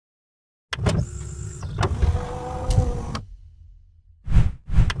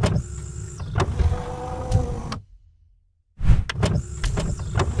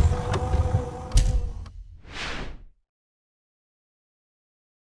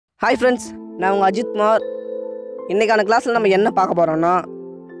Hi friends, நான் உங்கள் அஜித் குமார். இன்றைக்கான கிளாஸில் நம்ம என்ன பார்க்க போகிறோம்னா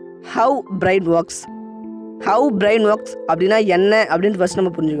ஹவு பிரெயின் ஒர்க்ஸ். அப்படின்னா என்ன அப்படின்னு ஃபஸ்ட்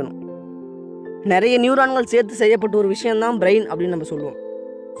நம்ம புரிஞ்சுக்கணும். நிறைய நியூரான்கள் சேர்த்து செய்யப்பட்ட ஒரு விஷயந்தான் பிரெயின் அப்படின்னு நம்ம சொல்லுவோம்.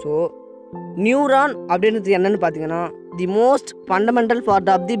 ஸோ நியூரான் அப்படின்றது என்னன்னு பார்த்தீங்கன்னா the most fundamental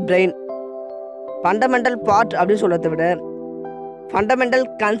part of the brain. Fundamental part அப்படின்னு சொல்கிறத விட fundamental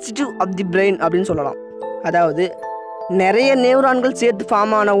constitute of the brain அப்படின்னு சொல்லலாம். அதாவது நிறைய நியூரான்கள் சேர்த்து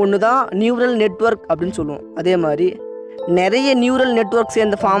ஃபார்ம் ஆன ஒன்று தான் நியூரல் நெட்வொர்க் அப்படின்னு சொல்லுவோம். அதே மாதிரி நிறைய நியூரல் நெட்வொர்க்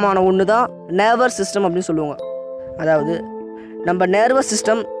சேர்ந்து ஃபார்ம் ஆன ஒன்று தான் நர்வஸ் சிஸ்டம் அப்படின்னு சொல்லுவாங்க. அதாவது நம்ம நர்வஸ்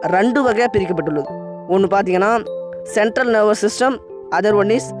சிஸ்டம் ரெண்டு வகையாக பிரிக்கப்பட்டுள்ளது. ஒன்று பார்த்தீங்கன்னா central nervous system, other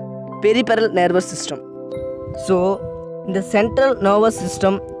one is peripheral nervous system. So இந்த சென்ட்ரல் நர்வஸ்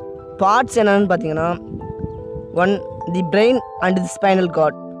சிஸ்டம் பார்ட்ஸ் என்னென்னு பார்த்தீங்கன்னா one the brain and the spinal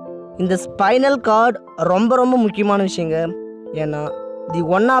card. இந்த ஸ்பைனல் கார்டு ரொம்ப முக்கியமான விஷயங்க. ஏன்னா the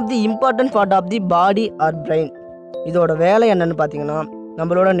one of the important part of the body or brain. இதோட வேலை என்னன்னு பார்த்தீங்கன்னா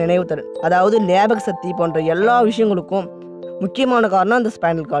நம்மளோட நினைவுத்திறன், அதாவது ஞாபக சக்தி போன்ற எல்லா விஷயங்களுக்கும் முக்கியமான காரணம் அந்த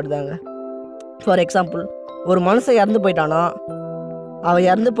ஸ்பைனல் கார்டு தாங்க. ஃபார் எக்ஸாம்பிள், ஒரு மனுஷன் இறந்து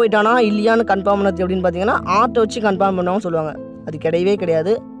போயிட்டானா இல்லையான்னு கன்ஃபார்ம் பண்ணது அப்படின்னு பார்த்தீங்கன்னா ஆர்ட்டை வச்சு கன்ஃபார்ம் பண்ணாமல் சொல்லுவாங்க. அது கிடையவே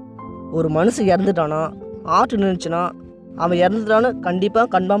கிடையாது. ஒரு மனுஷன் இறந்துட்டானா ஆர்ட் நின்றுச்சுன்னா அவன் இறந்துட்டான்னு கண்டிப்பாக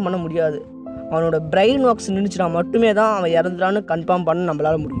கன்ஃபார்ம் பண்ண முடியாது. அவனோட பிரெயின் ஒர்க்ஸ் நின்றுச்சுனா மட்டுமே தான் அவன் இறந்துட்டான்னு கன்ஃபார்ம் பண்ண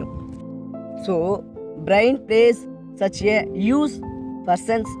நம்மளால் முடியும். So brain place such a use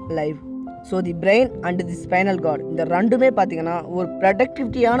persons life. So the brain and the spinal cord இந்த ரெண்டுமே பார்த்திங்கன்னா ஒரு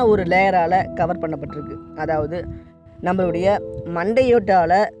ப்ரொடக்டிவிட்டியான ஒரு லேயரால் கவர் பண்ணப்பட்டிருக்கு. அதாவது நம்மளுடைய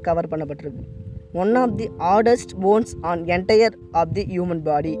மண்டையோட்டால் கவர் பண்ணப்பட்டிருக்கு. One of the hardest bones on entire of the human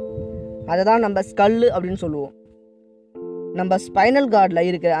body. அதை தான் நம்ம ஸ்கல்லு அப்படின்னு சொல்லுவோம். நம்ம ஸ்பைனல் கார்டில்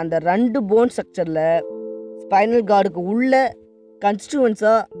இருக்கிற அந்த ரெண்டு போன் ஸ்ட்ரக்சரில் ஸ்பைனல் கார்டுக்கு உள்ள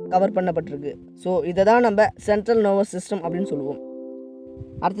கன்ஸ்டியூவன்ஸாக கவர் பண்ணப்பட்டிருக்கு. ஸோ இதை தான் நம்ம சென்ட்ரல் நர்வஸ் சிஸ்டம் அப்படின்னு சொல்லுவோம்.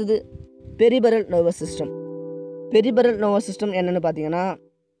 அடுத்தது peripheral nervous system. Peripheral nervous system என்னென்னு பார்த்தீங்கன்னா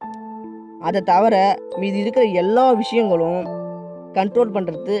அதை தவிர மீதி இருக்கிற எல்லா விஷயங்களும் கண்ட்ரோல்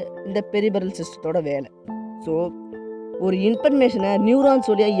பண்ணுறது இந்த பெரிபெரல் சிஸ்டத்தோட வேலை. ஸோ ஒரு இன்ஃபர்மேஷனை நியூரான்ஸ்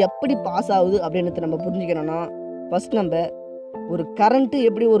வழியாக எப்படி பாஸ் ஆகுது அப்படின்றத நம்ம புரிஞ்சுக்கணும்னா ஃபஸ்ட் நம்ம ஒரு கரண்ட்டு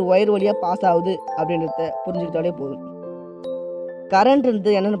எப்படி ஒரு ஒயர் வழியாக பாஸ் ஆகுது அப்படின்றத புரிஞ்சுக்கிட்டாலே போதும்.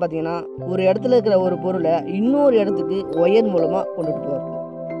 கரண்ட்ன்றது என்னென்னு பார்த்தீங்கன்னா ஒரு இடத்துல இருக்கிற ஒரு பொருளை இன்னொரு இடத்துக்கு ஒயர் மூலமாக கொண்டுட்டு போகிறது.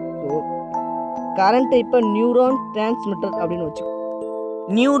 ஸோ கரண்ட்டை இப்போ நியூரான் டிரான்ஸ்மிட்டர் அப்படின்னு வச்சுக்கோ.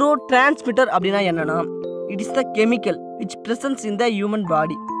 நியூரோ டிரான்ஸ்மிட்டர் அப்படின்னா என்னென்னா it is the chemical which presence in the human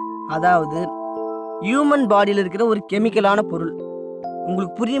body. அதாவது ஹியூமன் பாடியில் இருக்கிற ஒரு கெமிக்கலான பொருள்.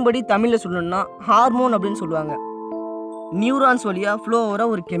 உங்களுக்கு புரியும்படி தமிழில் சொல்லணும்னா ஹார்மோன் அப்படின்னு சொல்லுவாங்க. நியூரான்ஸ் வழியாக ஃப்ளோ ஆகிற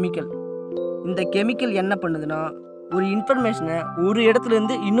ஒரு கெமிக்கல். இந்த கெமிக்கல் என்ன பண்ணுதுன்னா ஒரு இன்ஃபர்மேஷனை ஒரு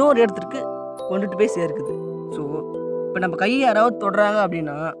இடத்துலேருந்து இன்னொரு இடத்துக்கு கொண்டுட்டு போய் சேர்க்குது. ஸோ இப்போ நம்ம கையை யாராவது தொடுறாங்க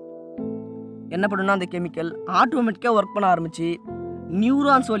அப்படின்னா என்ன பண்ணுன்னா அந்த கெமிக்கல் ஆட்டோமேட்டிக்காக ஒர்க் பண்ண ஆரம்பித்து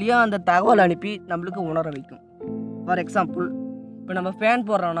நியூரான்ஸ் வழியாக அந்த தகவல் அனுப்பி நம்மளுக்கு உணர வைக்கும். ஃபார் எக்ஸாம்பிள், இப்போ நம்ம ஃபேன்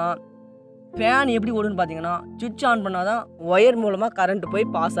போடுறோன்னா ஃபேன் எப்படி ஓடுன்னு பார்த்தீங்கன்னா சுவிட்ச் ஆன் பண்ணால் தான் ஒயர் மூலமாக கரண்ட்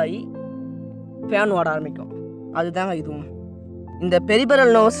போய் பாஸ் ஆகி ஃபேன் ஓட ஆரம்பிக்கும். அதுதாங்க இதுவும். இந்த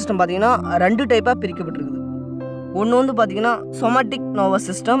பெரிபெரல் நர்வஸ் சிஸ்டம் பார்த்திங்கன்னா ரெண்டு டைப்பாக பிரிக்கப்பட்டிருக்குது. ஒன்று வந்து பார்த்திங்கன்னா சொமேட்டிக் நர்வஸ்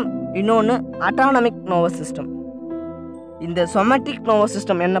சிஸ்டம், இன்னொன்று அட்டானமிக் நர்வஸ் சிஸ்டம். இந்த சொமேட்டிக் நர்வஸ்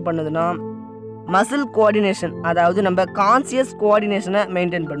சிஸ்டம் என்ன பண்ணுதுன்னா மசில் கோஆர்டினேஷன், அதாவது நம்ம கான்சியஸ் கோஆர்டினேஷனை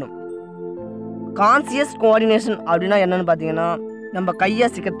மெயின்டைன் பண்ணும். கான்சியஸ் கோஆர்டினேஷன் அப்படின்னா என்னென்னு பார்த்தீங்கன்னா நம்ம கையை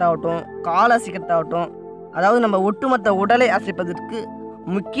அசைக்கிறதாகட்டும் காலை அசைக்கிறதாகட்டும், அதாவது நம்ம ஒட்டுமொத்த உடலை அசைப்பதற்கு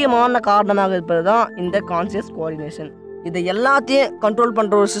முக்கியமான காரணமாக இருப்பது தான் இந்த கான்சியஸ் கோஆர்டினேஷன். இதை எல்லாத்தையும் கண்ட்ரோல்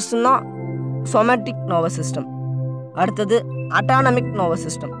பண்ணுற ஒரு சிஸ்டம் தான் சொமேட்டிக் நர்வஸ் சிஸ்டம். அடுத்தது அட்டானமிக் நர்வஸ்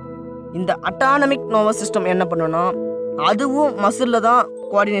சிஸ்டம். இந்த அட்டானமிக் நர்வஸ் சிஸ்டம் என்ன பண்ணுன்னா அதுவும் மசிலில் தான்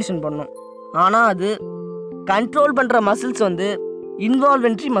கோஆர்டினேஷன் பண்ணும். ஆனால் அது கண்ட்ரோல் பண்ணுற மசில்ஸ் வந்து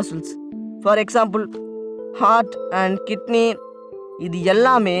இன்வால்வென்ட்ரி muscles. For example heart and kidney, இது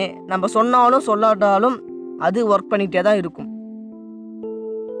எல்லாமே நம்ம சொன்னாலும் சொல்லாட்டாலும் அது ஒர்க் பண்ணிகிட்டே தான் இருக்கும்.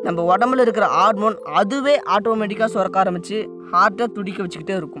 நம்ம உடம்புல இருக்கிற ஹார்மோன் அதுவே ஆட்டோமேட்டிக்காக சுரக்க ஆரம்பித்து ஹார்ட்டை துடிக்க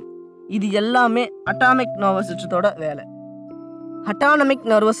வச்சுக்கிட்டே இருக்கும். இது எல்லாமே அட்டாமிக் நர்வஸ் சிஸ்டத்தோட வேலை. Autonomic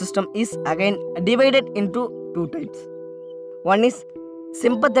nervous system is again divided into two types. One is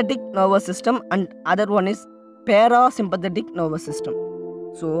sympathetic nervous system and other one is parasympathetic nervous system.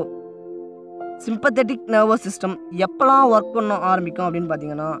 So sympathetic nervous system எப்போல்லாம் ஒர்க் பண்ண ஆரம்பிக்கும் அப்படின்னு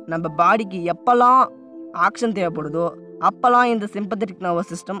பார்த்தீங்கன்னா நம்ம பாடிக்கு எப்போல்லாம் ஆக்ஷன் தேவைப்படுதோ அப்போல்லாம் இந்த சிம்பத்தட்டிக் நர்வஸ்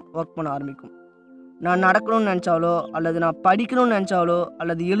சிஸ்டம் ஒர்க் பண்ண ஆரம்பிக்கும். நான் நடக்கணும்னு நினச்சாலோ அல்லது நான் படிக்கணும்னு நினச்சாலோ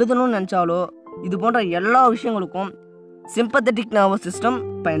அல்லது எழுதணும்னு நினச்சாலோ இது போன்ற எல்லா விஷயங்களுக்கும் சிம்பத்தட்டிக் நர்வஸ் சிஸ்டம்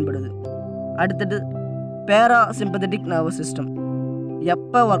பயன்படுது. அடுத்தது பேரா சிம்பத்தட்டிக் நர்வஸ் சிஸ்டம்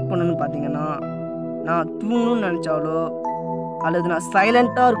எப்போ ஒர்க் பண்ணணும்னு பார்த்தீங்கன்னா, நான் தூங்கணும்னு நினச்சாலோ அல்லது நான்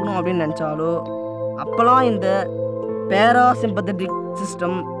சைலண்ட்டாக இருக்கணும் அப்படின்னு நினச்சாலோ அப்போலாம் இந்த பேரா சிம்பத்தட்டிக்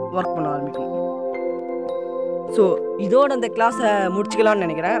சிஸ்டம் ஒர்க் பண்ண ஆரம்பிக்கும். ஸோ இதோட இந்த கிளாஸை முடிச்சுக்கலான்னு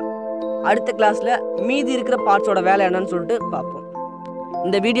நினைக்கிறேன். அடுத்த கிளாஸில் மீதி இருக்கிற பார்ட்ஸோட வேலை என்னன்னு சொல்லிட்டு பார்ப்போம்.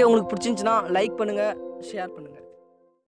 இந்த வீடியோ உங்களுக்கு பிடிச்சிருந்துச்சுன்னா லைக் பண்ணுங்கள், ஷேர் பண்ணுங்கள்.